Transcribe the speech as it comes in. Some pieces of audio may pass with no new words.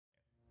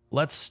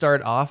let's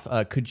start off.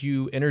 Could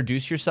you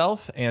introduce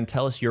yourself and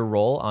tell us your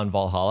role on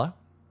Valhalla?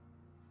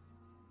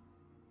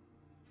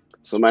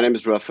 So my name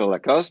is Raphael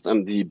Lacoste.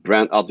 I'm the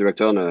brand art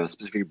director and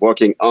specifically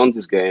working on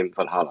this game,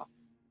 Valhalla.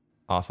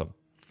 Awesome.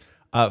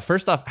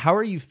 First off, how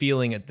are you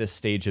feeling at this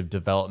stage of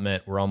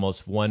development? We're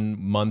almost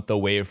 1 month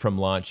away from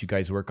launch. You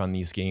guys work on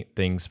these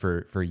things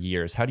for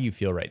years. How do you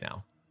feel right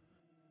now?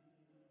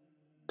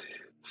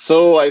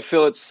 So I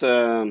feel it's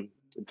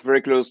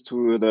very close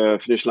to the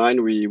finish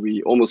line.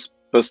 We almost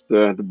pushed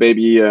the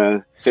baby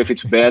safely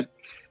to bed.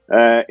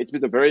 It's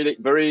been a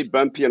very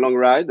bumpy and long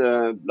ride.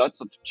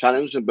 Lots of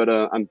challenge, but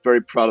I'm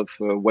very proud of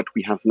what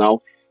we have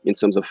now in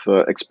terms of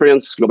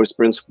experience, global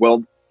experience,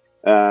 world.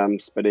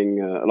 Spending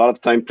a lot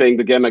of time playing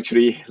the game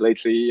actually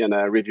lately and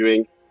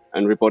reviewing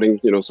and reporting,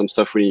 some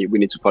stuff we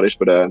need to polish.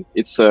 But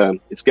it's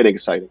getting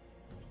exciting.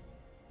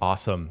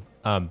 Awesome.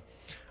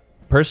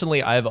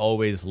 Personally, I've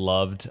always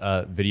loved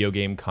video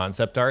game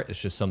concept art.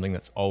 It's just something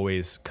that's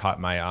always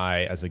caught my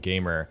eye as a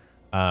gamer.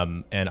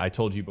 And I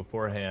told you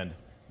beforehand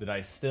that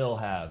I still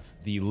have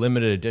the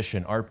limited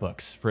edition art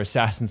books for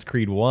Assassin's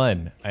Creed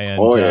 1.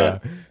 And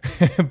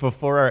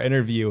before our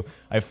interview,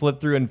 I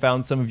flipped through and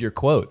found some of your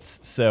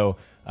quotes. So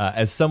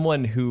as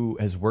someone who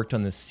has worked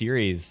on this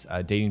series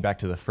dating back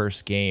to the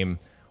first game,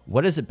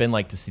 what has it been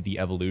like to see the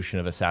evolution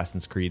of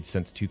Assassin's Creed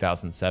since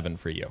 2007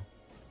 for you?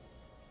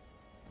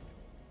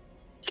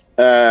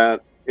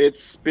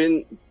 It's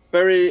been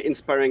very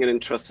inspiring and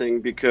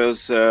interesting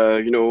because,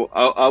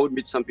 I would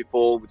meet some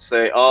people would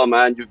say, oh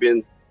man, you've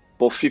been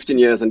for 15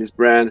 years on this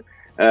brand.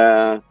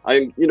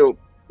 You're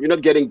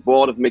not getting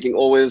bored of making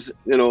always,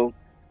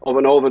 over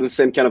and over the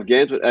same kind of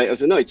games. But I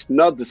said, no, it's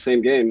not the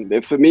same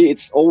game. For me,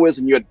 it's always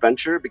a new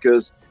adventure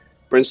because,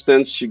 for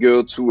instance, you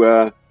go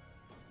to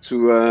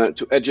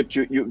Egypt,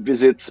 you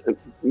visit a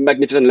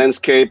magnificent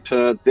landscape,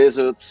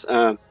 deserts,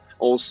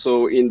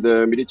 also in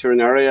the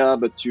Mediterranean area,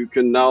 but you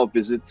can now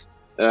visit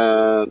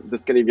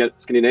the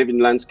Scandinavian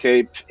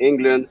landscape,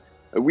 England.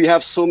 We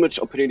have so much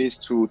opportunities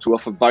to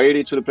offer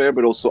variety to the player,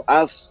 but also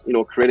as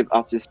creative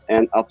artists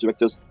and art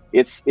directors,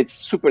 it's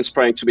super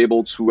inspiring to be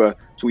able to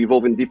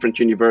evolve in different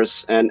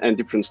universe and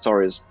different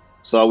stories.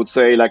 So I would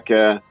say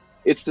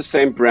it's the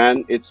same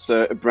brand. It's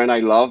a brand I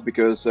love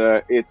because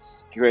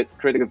it's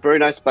creating a very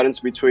nice balance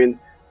between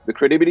the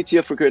credibility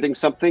of recreating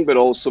something, but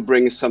also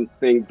bringing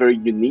something very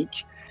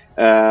unique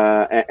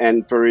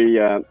and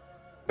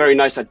very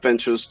nice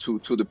adventures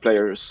to the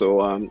players. So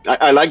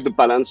I like the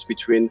balance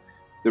between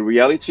the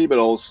reality, but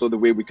also the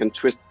way we can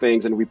twist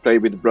things and we play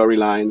with blurry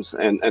lines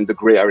and the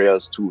gray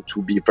areas to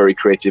be very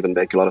creative and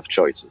make a lot of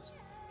choices.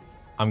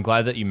 I'm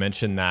glad that you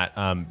mentioned that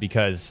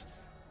because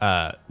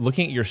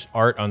looking at your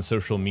art on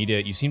social media,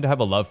 you seem to have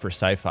a love for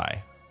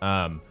sci-fi.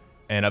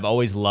 And I've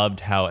always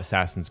loved how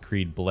Assassin's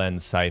Creed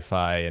blends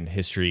sci-fi and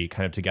history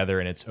kind of together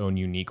in its own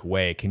unique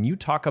way. Can you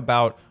talk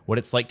about what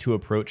it's like to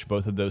approach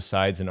both of those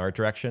sides in art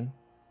direction?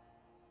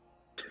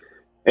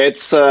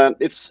 It's a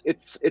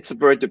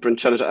very different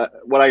challenge.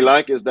 What I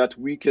like is that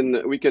we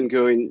can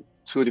go in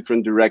two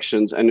different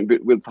directions, and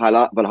with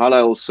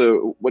Valhalla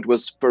also, what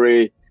was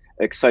very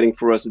exciting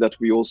for us is that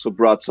we also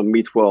brought some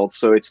meat worlds.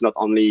 So it's not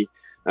only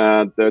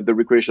the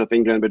recreation of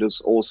England, but it's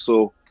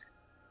also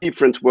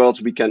different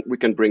worlds we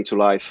can bring to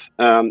life.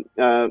 I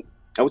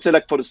would say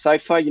for the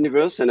sci-fi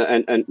universe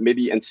and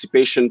maybe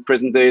anticipation,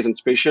 present days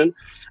anticipation.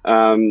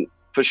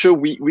 For sure,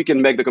 we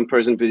can make the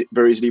comparison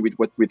very easily with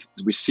what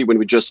we see when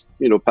we just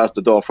pass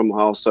the door from our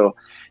house. So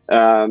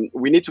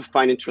we need to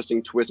find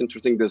interesting twists,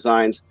 interesting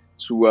designs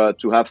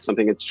to have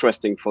something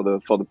interesting for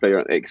the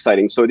player,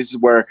 exciting. So this is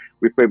where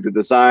we play with the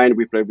design,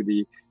 we play with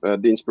the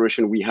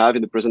inspiration we have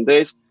in the present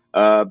days.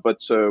 But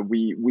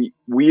we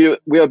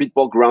are a bit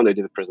more grounded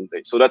in the present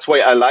day. So that's why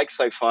I like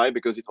sci-fi,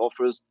 because it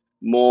offers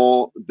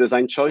more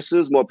design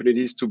choices, more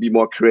opportunities to be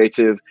more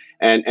creative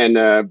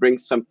and bring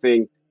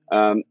something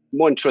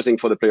more interesting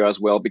for the player as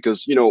well,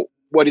 because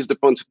what is the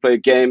point to play a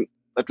game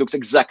that looks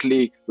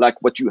exactly like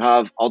what you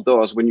have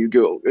outdoors when you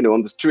go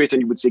on the street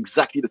and you would see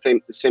exactly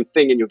the same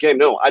thing in your game?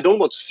 No, I don't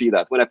want to see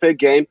that. When I play a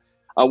game,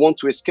 I want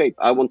to escape,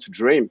 I want to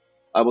dream,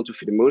 I want to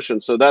feel emotion.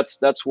 So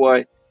that's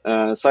why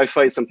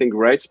sci-fi is something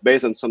great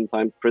based on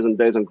sometimes present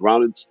days and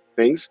grounded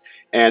things.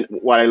 And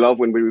what I love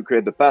when we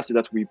recreate the past is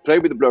that we play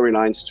with the blurry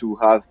lines to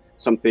have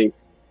something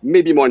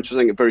maybe more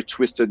interesting and very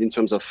twisted in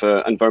terms of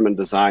environment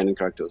design and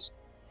characters.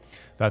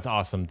 That's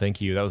awesome.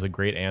 Thank you. That was a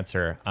great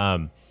answer.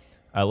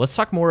 Let's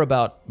talk more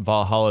about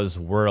Valhalla's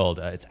world.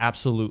 It's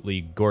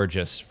absolutely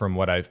gorgeous from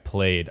what I've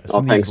played.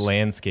 Some of these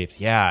landscapes,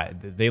 yeah,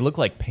 they look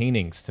like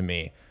paintings to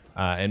me.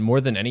 And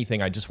more than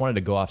anything, I just wanted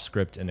to go off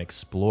script and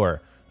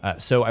explore.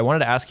 So I wanted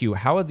to ask you,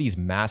 how have these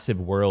massive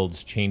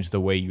worlds changed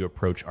the way you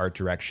approach art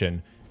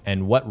direction?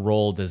 And what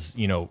role does,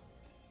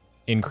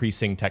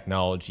 increasing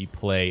technology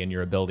play in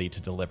your ability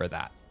to deliver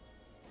that?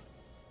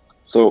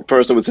 So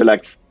first, I would say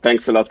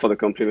thanks a lot for the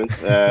compliment.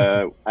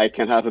 I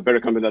can have a better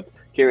compliment than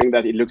hearing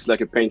that it looks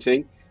like a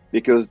painting,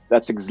 because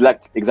that's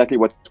exactly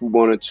what we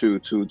wanted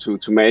to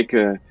make.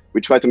 We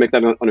tried to make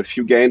that on a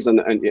few games,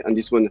 and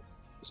this one,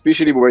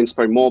 especially, we were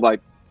inspired more by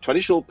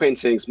traditional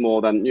paintings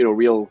more than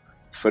real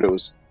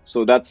photos.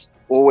 So that's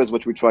always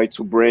what we try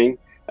to bring.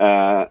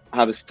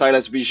 Have a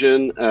stylized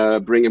vision,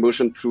 bring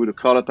emotion through the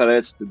color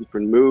palettes, the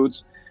different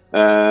moods.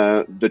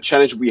 The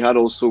challenge we had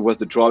also was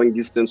the drawing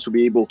distance, to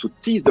be able to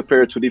tease the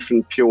player to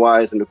different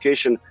POIs and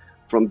location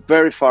from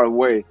very far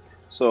away.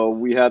 So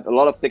we had a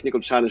lot of technical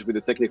challenge with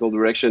the technical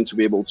direction to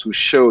be able to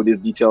show these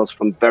details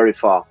from very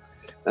far.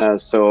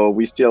 So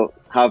we still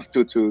have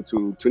to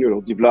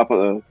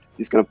develop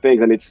these kind of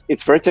things, and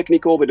it's very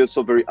technical, but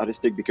also very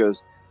artistic,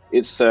 because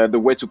it's the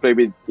way to play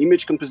with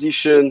image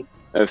composition,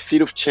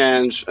 field of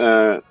change,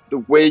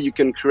 the way you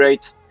can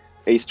create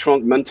a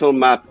strong mental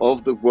map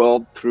of the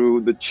world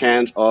through the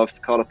change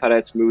of color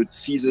palettes, mood,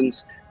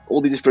 seasons.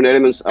 All the different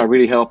elements are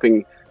really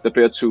helping the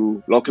player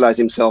to localize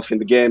himself in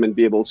the game and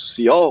be able to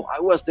see, oh, I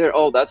was there.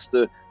 Oh, that's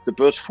the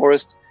birch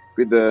forest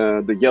with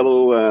the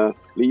yellow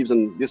leaves,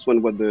 and this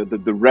one with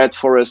the red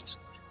forest.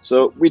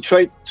 So we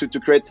try to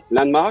create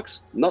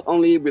landmarks, not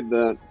only with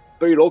the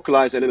very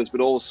localized elements,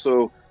 but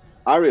also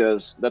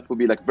areas that will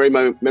be like very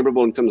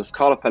memorable in terms of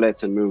color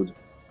palettes and mood.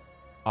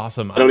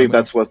 Awesome. I don't know if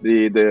that was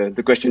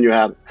the question you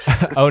had.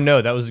 Oh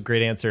no, that was a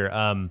great answer.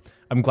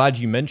 I'm glad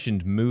you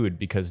mentioned mood,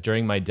 because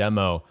during my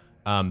demo,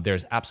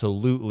 there's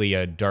absolutely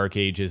a Dark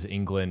Ages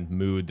England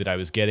mood that I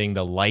was getting.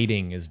 The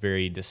lighting is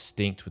very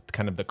distinct, with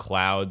kind of the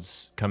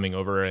clouds coming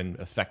over and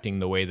affecting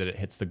the way that it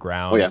hits the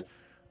ground. Oh,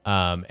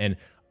 yeah. And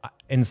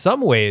in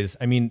some ways,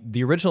 I mean,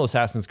 the original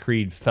Assassin's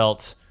Creed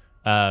felt,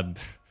 the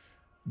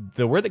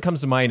word that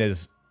comes to mind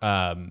is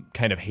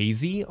kind of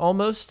hazy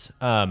almost.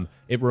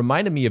 It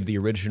reminded me of the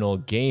original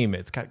game.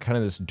 It's got kind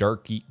of this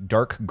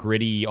dark,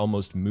 gritty,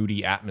 almost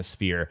moody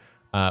atmosphere.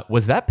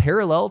 Was that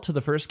parallel to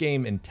the first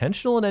game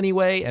intentional in any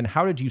way? And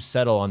how did you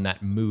settle on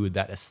that mood,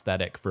 that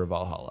aesthetic for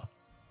Valhalla?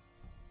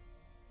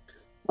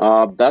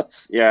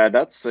 That's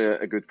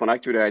a good point.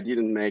 Actually, I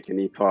didn't make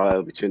any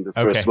parallel between the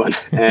first one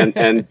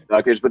and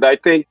Dark Age, but I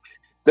think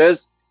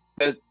there's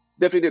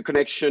definitely a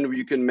connection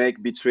you can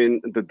make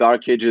between the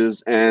Dark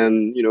Ages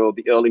and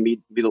the early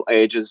Middle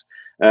Ages.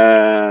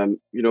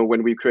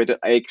 When we created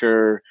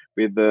Acre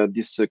with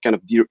this kind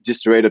of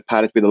distorted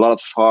palette with a lot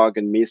of fog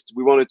and mist,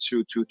 we wanted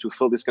to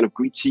fill this kind of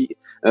gritty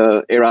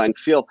era and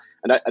feel,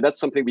 and that's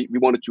something we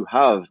wanted to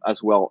have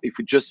as well. If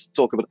we just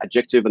talk about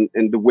adjective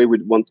and the way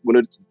we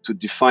wanted to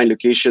define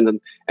location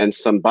and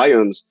some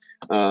biomes,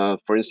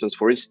 for instance,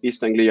 for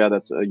East Anglia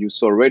that you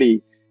saw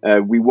already,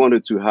 we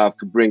wanted to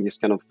bring this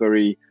kind of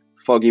very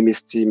foggy,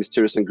 misty,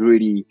 mysterious, and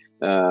gritty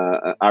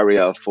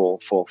area for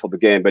the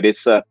game. But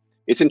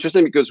it's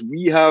interesting because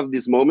we have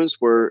these moments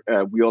where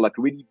we are like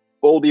really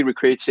boldly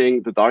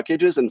recreating the Dark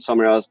Ages, and some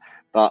areas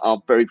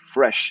are very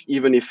fresh.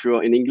 Even if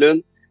you're in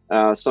England,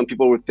 some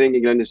people would think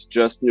England is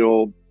just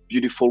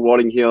beautiful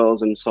rolling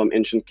hills and some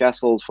ancient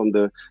castles from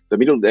the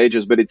Middle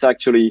Ages, but it's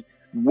actually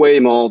way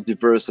more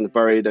diverse and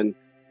varied. And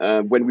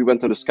when we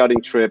went on a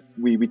scouting trip,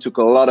 we took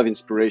a lot of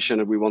inspiration,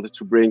 and we wanted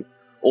to bring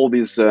all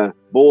these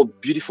bold,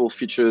 beautiful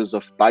features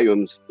of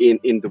biomes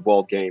in the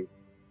world game.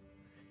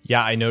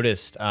 Yeah, I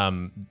noticed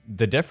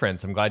the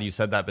difference. I'm glad you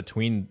said that,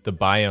 between the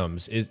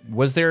biomes.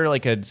 Was there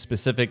like a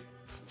specific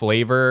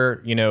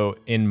flavor,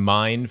 in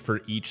mind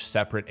for each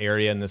separate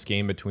area in this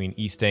game, between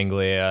East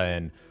Anglia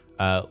and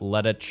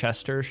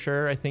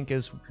Leicestershire, I think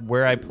is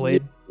where I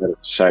played?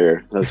 That's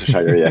Shire,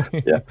 yeah.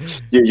 Yeah.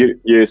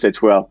 You said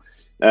well.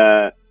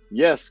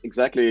 Yes,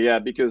 exactly. Yeah,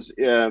 because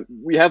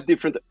we have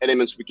different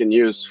elements we can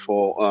use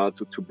for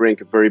to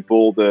bring a very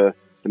bold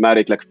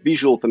thematic, like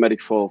visual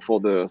thematic for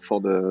the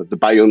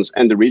biomes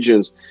and the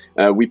regions.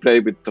 We play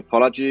with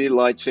topology,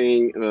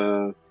 lighting,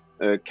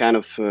 kind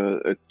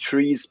of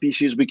tree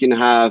species we can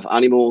have,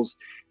 animals,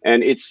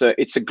 and it's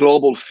a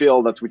global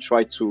feel that we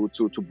try to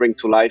bring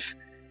to life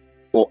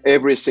for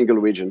every single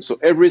region. So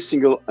every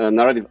single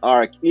narrative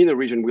arc in a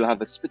region will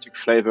have a specific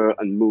flavor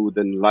and mood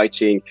and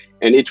lighting,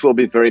 and it will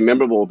be very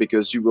memorable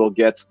because you will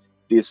get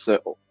this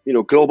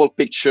global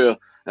picture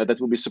that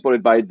will be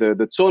supported by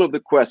the tone of the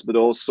quest, but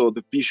also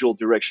the visual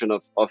direction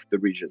of the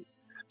region.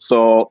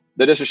 So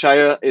the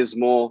Leicestershire is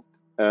more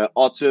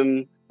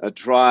autumn,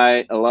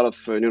 dry, a lot of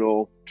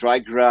dry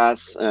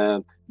grass.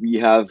 We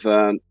have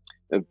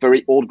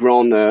very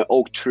old-grown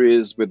oak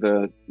trees with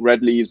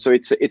red leaves. So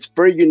it's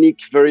very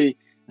unique, very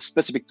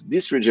specific to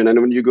this region.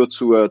 And when you go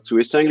to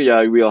East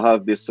Anglia, we'll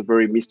have this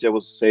very misty, I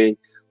was saying,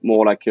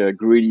 more like a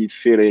gritty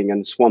feeling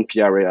and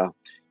swampy area.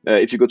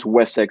 If you go to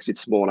Wessex,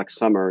 it's more like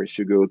summer. If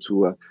you go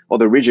to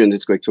other regions,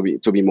 it's going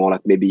to be more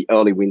like maybe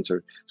early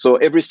winter. So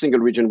every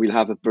single region will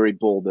have a very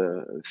bold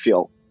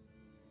feel.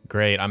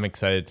 Great. I'm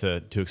excited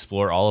to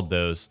explore all of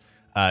those.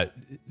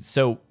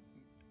 So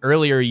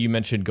earlier you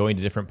mentioned going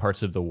to different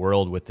parts of the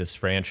world with this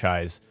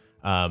franchise,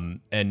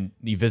 and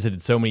you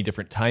visited so many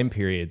different time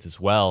periods as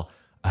well.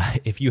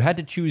 If you had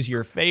to choose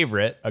your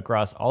favorite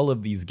across all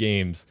of these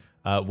games,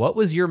 what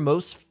was your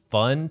most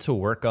fun to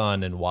work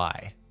on and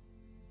why?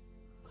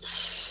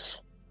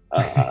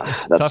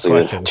 That's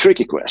a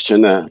tricky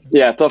question.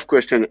 Tough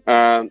question.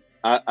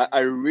 I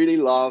really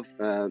love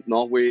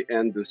Norway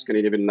and the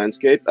Scandinavian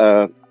landscape.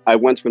 I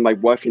went with my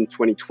wife in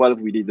 2012.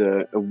 We did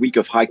a week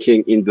of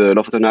hiking in the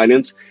Lofoten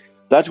Islands.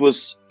 that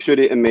was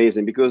purely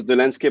amazing because the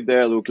landscape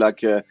there looked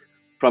like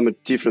from a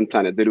different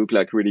planet. They look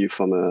like really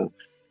from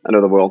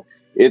another world.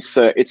 It's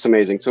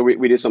amazing. So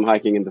we did some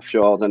hiking in the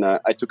fjords, and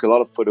I took a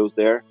lot of photos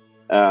there.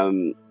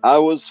 I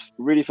was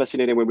really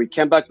fascinated when we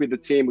came back with the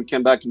team. We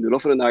came back in the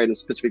Lofoten Islands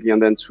specifically,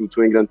 and then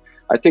to England.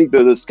 I think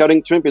the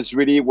scouting trip is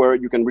really where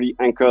you can really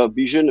anchor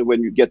vision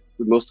when you get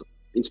the most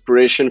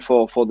inspiration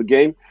for the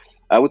game.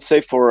 I would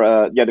say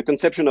for the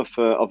conception of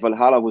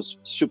Valhalla was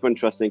super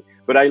interesting,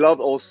 but I love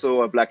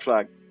also Black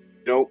Flag.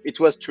 You know, it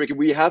was tricky.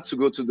 We had to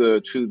go to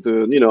the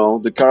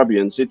the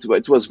Caribbean.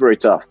 It was very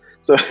tough.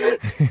 So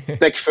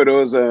take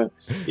photos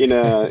in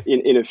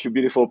a few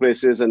beautiful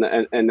places and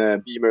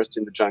be immersed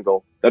in the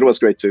jungle. That was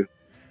great too.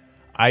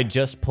 I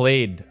just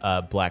played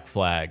Black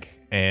Flag,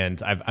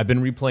 and I've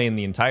been replaying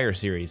the entire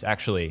series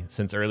actually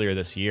since earlier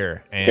this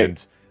year,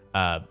 and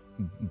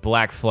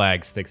Black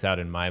Flag sticks out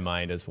in my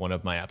mind as one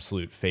of my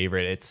absolute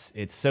favorite.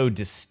 It's so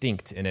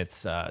distinct in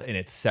its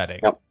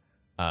setting. Yep.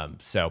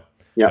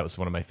 That was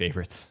one of my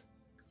favorites.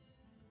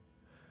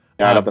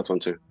 Yeah, I love that one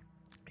too.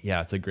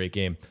 Yeah, it's a great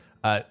game.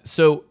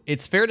 So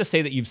it's fair to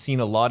say that you've seen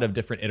a lot of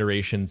different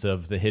iterations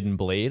of the Hidden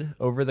Blade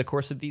over the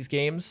course of these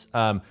games.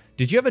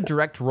 Did you have a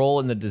direct role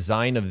in the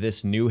design of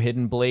this new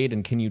Hidden Blade?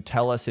 And can you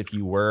tell us if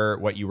you were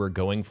what you were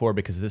going for?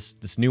 Because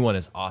this new one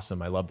is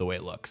awesome. I love the way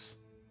it looks.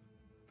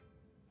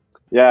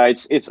 Yeah,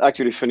 it's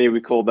actually funny.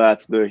 We call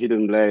that the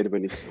Hidden Blade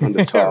when it's on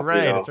the top.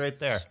 Right, it's right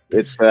there.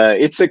 It's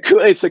a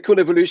cool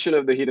evolution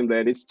of the Hidden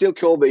Blade. It's still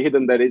called the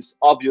Hidden Blade. It's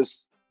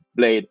obvious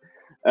blade.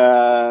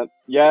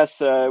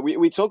 Yes,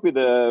 we talked with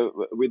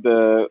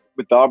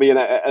Darby, and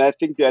I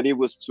think the idea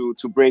was to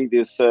bring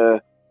this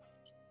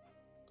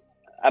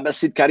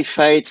Abbasid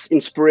Caliphate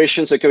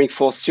inspirations are coming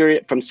from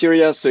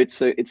Syria. So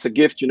it's a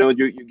gift. You know,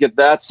 you get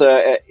that.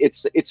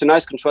 It's a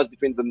nice contrast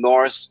between the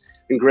Norse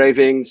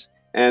engravings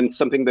and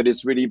something that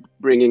is really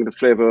bringing the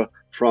flavor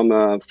from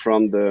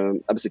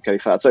the Abbasid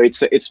Caliphate. So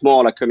it's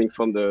more like coming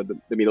from the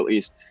Middle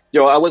East. You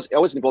know, I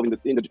was involved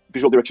in the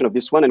visual direction of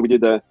this one, and we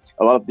did a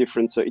lot of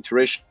different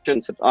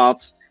iterations of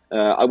arts.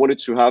 I wanted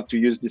to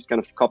use this kind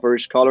of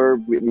copperish color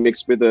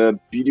mixed with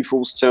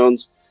beautiful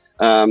stones.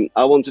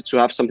 I wanted to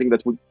have something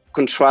that would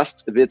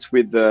contrast a bit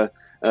with the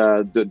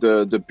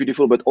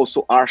beautiful but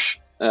also harsh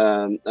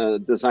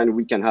design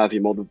we can have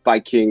in all the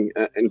Viking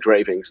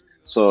engravings.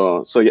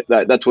 So yeah,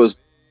 that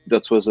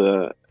was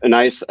a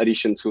nice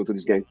addition to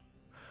this game.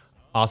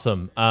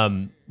 Awesome.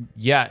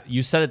 Yeah,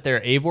 you said it there.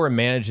 Eivor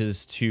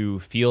manages to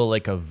feel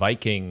like a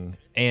Viking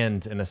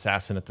and an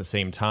assassin at the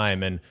same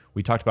time. And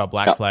we talked about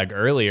Black Flag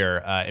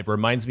earlier. It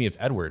reminds me of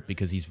Edward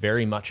because he's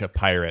very much a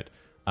pirate,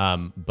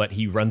 but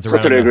he runs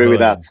around. Totally agree with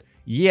that.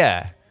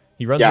 Yeah,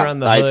 he runs around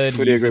the hood. I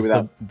fully agree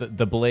with that.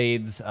 The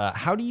blades.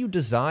 How do you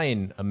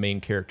design a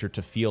main character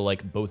to feel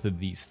like both of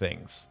these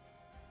things?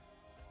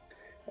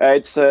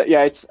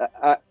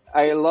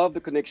 I love the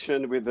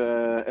connection with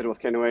Edward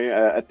Kenway.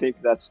 I think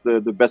that's the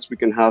best we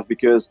can have,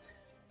 because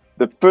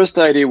the first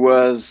idea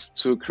was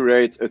to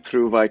create a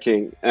true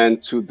Viking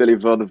and to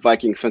deliver the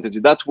Viking fantasy.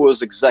 That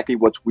was exactly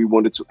what we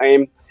wanted to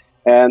aim.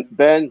 And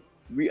then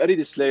we added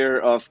this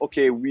layer of,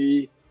 okay,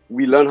 we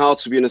learn how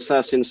to be an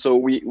assassin. So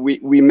we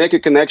make a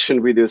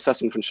connection with the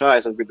assassin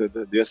franchise and with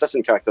the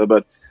assassin character.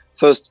 But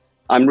first,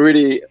 I'm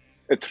really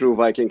a true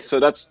Viking.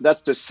 So that's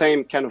the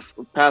same kind of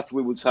path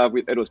we would have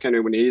with Edward Kenway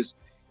when he's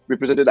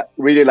represented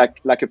really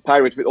like a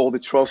pirate with all the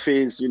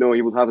trophies. You know,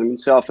 he would have them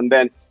himself, and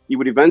then he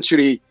would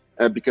eventually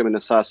become an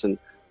assassin.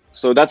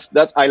 So that's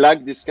I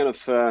like this kind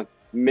of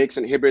mix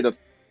and hybrid of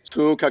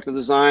two character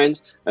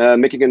designs,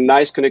 making a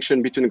nice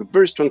connection between a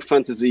very strong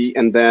fantasy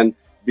and then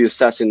the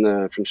assassin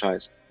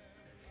franchise.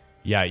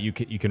 Yeah, you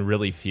can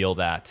really feel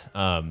that.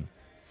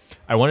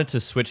 I wanted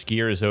to switch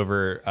gears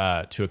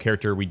over to a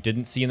character we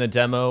didn't see in the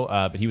demo,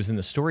 but he was in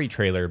the story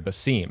trailer,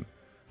 Basim.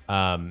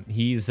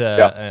 He's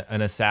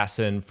an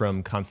assassin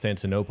from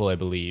Constantinople, I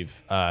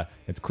believe.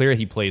 It's clear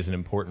he plays an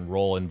important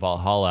role in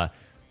Valhalla.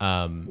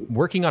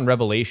 Working on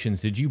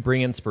Revelations, did you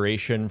bring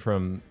inspiration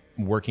from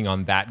working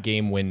on that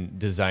game when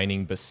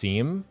designing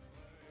Basim?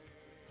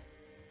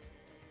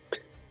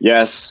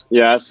 Yes,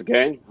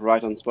 again,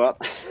 right on spot.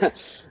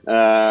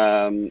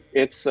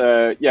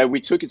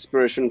 We took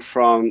inspiration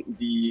from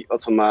the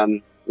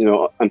Ottoman,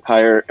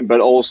 Empire, but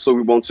also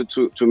we wanted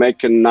to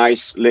make a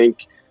nice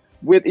link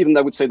with, even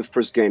I would say, the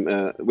first game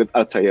with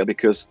Altair,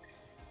 because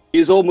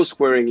he's almost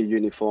wearing a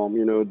uniform,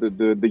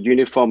 the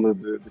uniform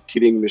of the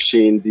killing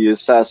machine, the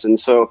assassin.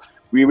 So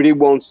we really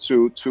want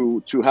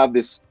to have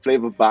this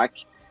flavor back.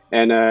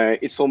 And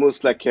it's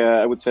almost like,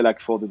 I would say,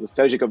 like for the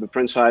nostalgic of the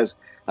franchise,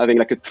 having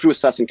like a true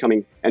assassin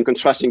coming and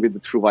contrasting with the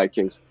true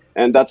Vikings.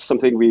 And that's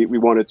something we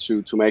wanted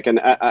to make.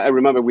 And I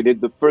remember we did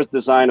the first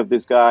design of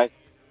this guy,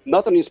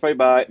 not only inspired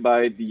by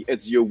the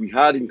Ezio we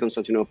had in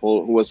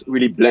Constantinople, who was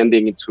really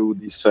blending into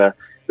this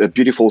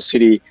beautiful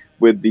city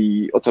with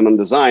the Ottoman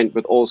design,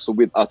 but also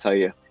with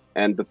Altair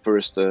and the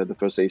first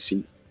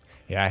AC.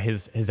 Yeah,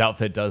 his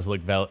outfit does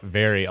look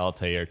very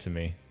Altair to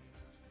me.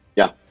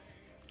 Yeah.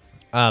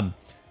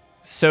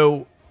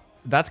 So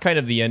that's kind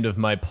of the end of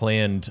my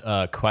planned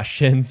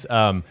questions.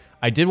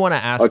 I did want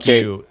to ask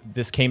Okay. you,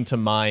 this came to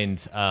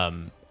mind,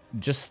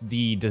 just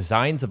the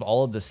designs of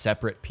all of the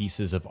separate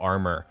pieces of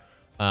armor.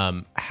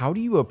 How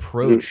do you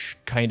approach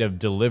kind of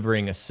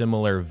delivering a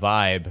similar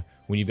vibe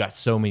when you've got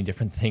so many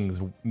different things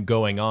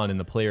going on and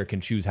the player can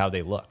choose how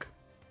they look?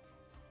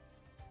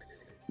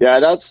 Yeah,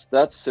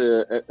 that's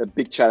a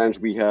big challenge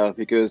we have,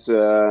 because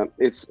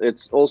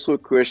it's also a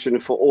question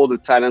for all the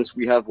talents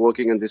we have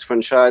working on this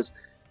franchise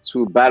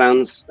to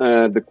balance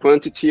the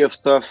quantity of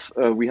stuff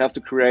we have to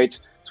create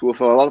to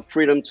offer a lot of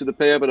freedom to the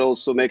player, but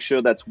also make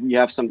sure that we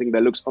have something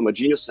that looks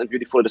homogeneous and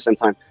beautiful at the same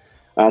time.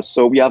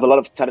 So we have a lot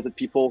of talented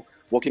people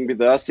working with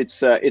us.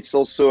 It's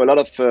also a lot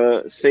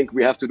of sync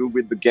we have to do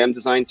with the game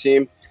design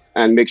team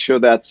and make sure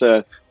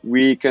that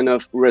we kind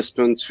of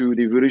respond to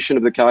the evolution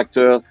of the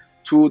character,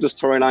 to the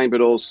storyline, but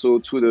also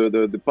to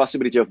the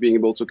possibility of being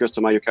able to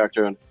customize your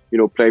character and, you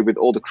know, play with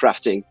all the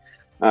crafting.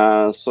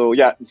 So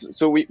yeah,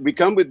 so we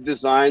come with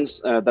designs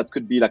that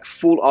could be like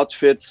full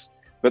outfits,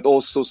 but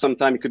also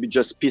sometimes it could be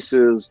just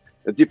pieces,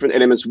 different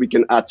elements we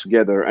can add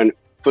together. And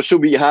for sure,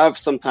 we have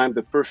sometimes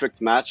the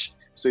perfect match.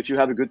 So if you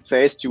have a good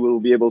taste, you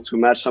will be able to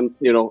match some,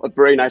 you know, a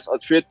very nice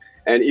outfit.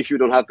 And if you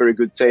don't have very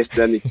good taste,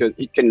 then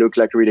it can look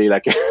like really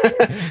like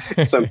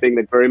something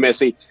that's very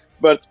messy.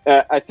 But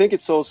I think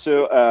it's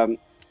also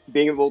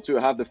being able to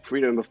have the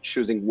freedom of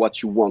choosing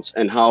what you want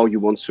and how you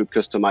want to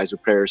customize your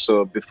player.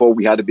 So before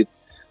we had a bit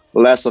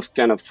less of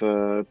kind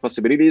of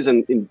possibilities,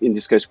 and in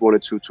this case, we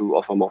wanted to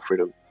offer more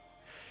freedom.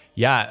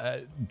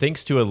 Yeah,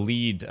 thanks to a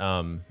lead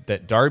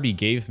that Darby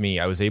gave me,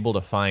 I was able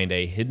to find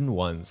a Hidden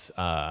Ones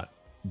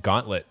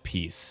gauntlet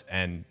piece,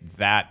 and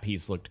that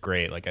piece looked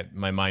great. Like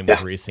my mind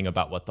was racing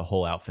about what the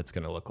whole outfit's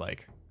going to look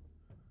like.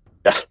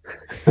 Yeah,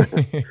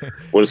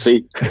 we'll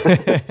see.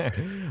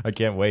 I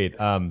can't wait.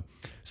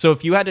 So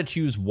if you had to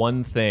choose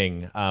one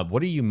thing,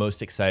 what are you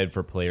most excited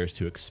for players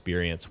to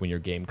experience when your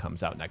game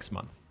comes out next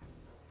month?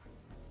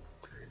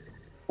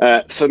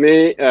 For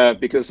me,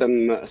 because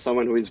I'm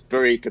someone who is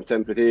very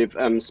contemplative,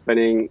 I'm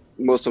spending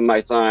most of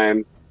my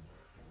time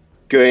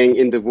going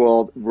in the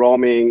world,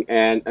 roaming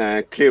and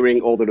clearing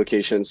all the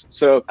locations.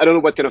 So I don't know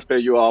what kind of player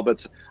you are,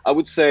 but I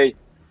would say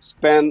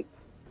spend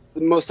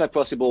the most time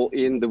possible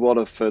in the world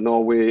of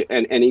Norway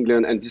and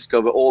England and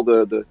discover all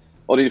the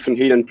different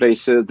hidden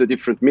places, the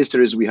different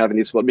mysteries we have in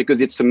this world,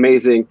 because it's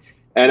amazing.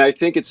 And I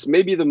think it's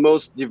maybe the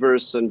most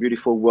diverse and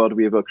beautiful world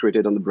we ever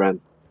created on the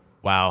brand.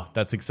 Wow,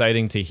 that's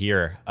exciting to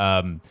hear.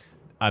 I'm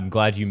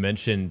glad you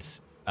mentioned,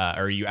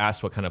 or you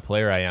asked what kind of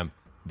player I am.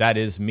 That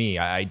is me.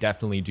 I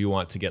definitely do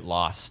want to get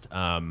lost.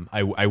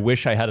 I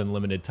wish I had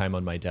unlimited time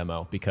on my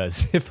demo,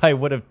 because if I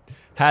would have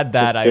had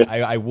that,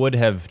 I would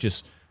have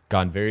just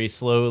gone very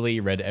slowly,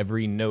 read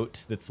every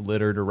note that's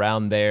littered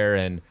around there,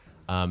 and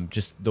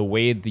just the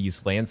way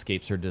these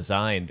landscapes are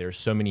designed, there's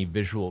so many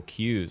visual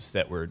cues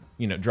that were,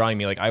 you know, drawing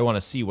me. Like, I want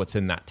to see what's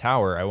in that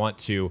tower. I want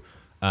to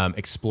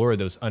explore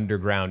those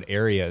underground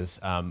areas.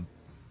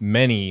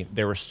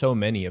 There were so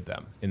many of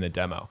them in the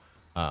demo.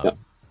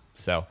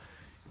 So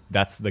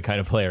that's the kind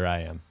of player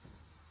I am.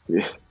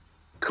 Yeah.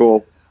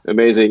 Cool.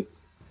 Amazing.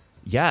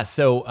 Yeah.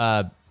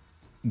 So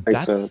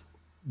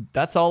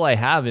that's all I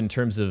have in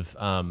terms of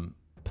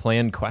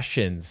planned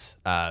questions.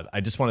 I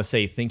just want to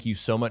say thank you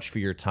so much for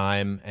your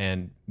time,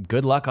 and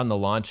good luck on the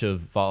launch of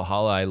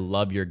Valhalla. I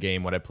love your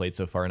game, what I played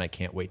so far, and I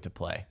can't wait to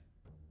play.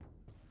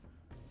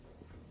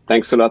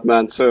 Thanks a lot,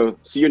 man. So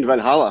see you in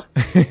Valhalla.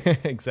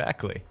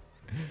 Exactly.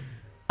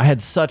 I had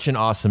such an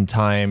awesome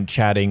time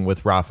chatting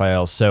with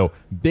Raphael, so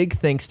big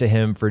thanks to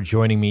him for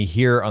joining me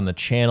here on the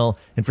channel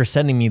and for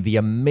sending me the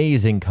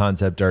amazing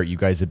concept art you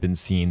guys have been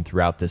seeing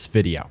throughout this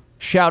video.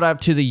 Shout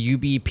out to the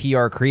Ubi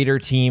PR Creator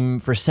Team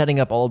for setting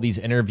up all these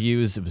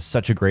interviews. It was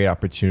such a great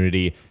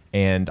opportunity,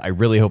 and I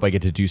really hope I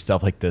get to do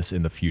stuff like this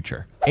in the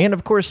future. And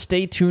of course,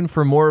 stay tuned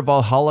for more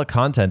Valhalla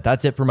content.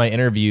 That's it for my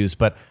interviews,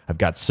 but I've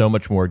got so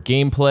much more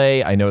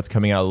gameplay. I know it's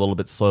coming out a little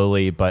bit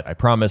slowly, but I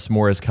promise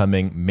more is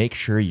coming. Make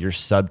sure you're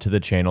subbed to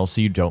the channel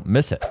so you don't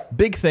miss it.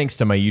 Big thanks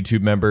to my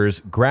YouTube members,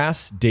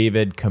 Grass,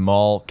 David,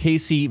 Kamal,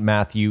 Casey,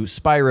 Matthew,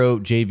 Spyro,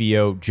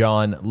 JVO,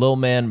 John,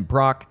 Lilman,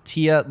 Brock,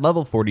 Tia,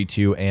 Level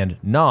 42, and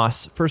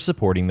Nos for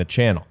supporting the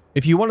channel.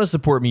 If you want to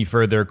support me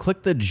further,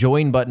 click the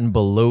join button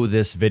below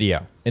this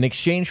video. In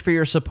exchange for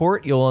your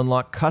support, you'll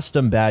unlock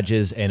custom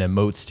badges and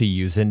emotes to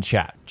use in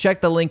chat.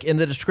 Check the link in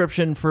the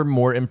description for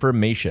more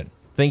information.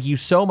 Thank you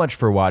so much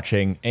for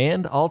watching,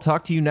 and I'll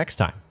talk to you next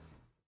time.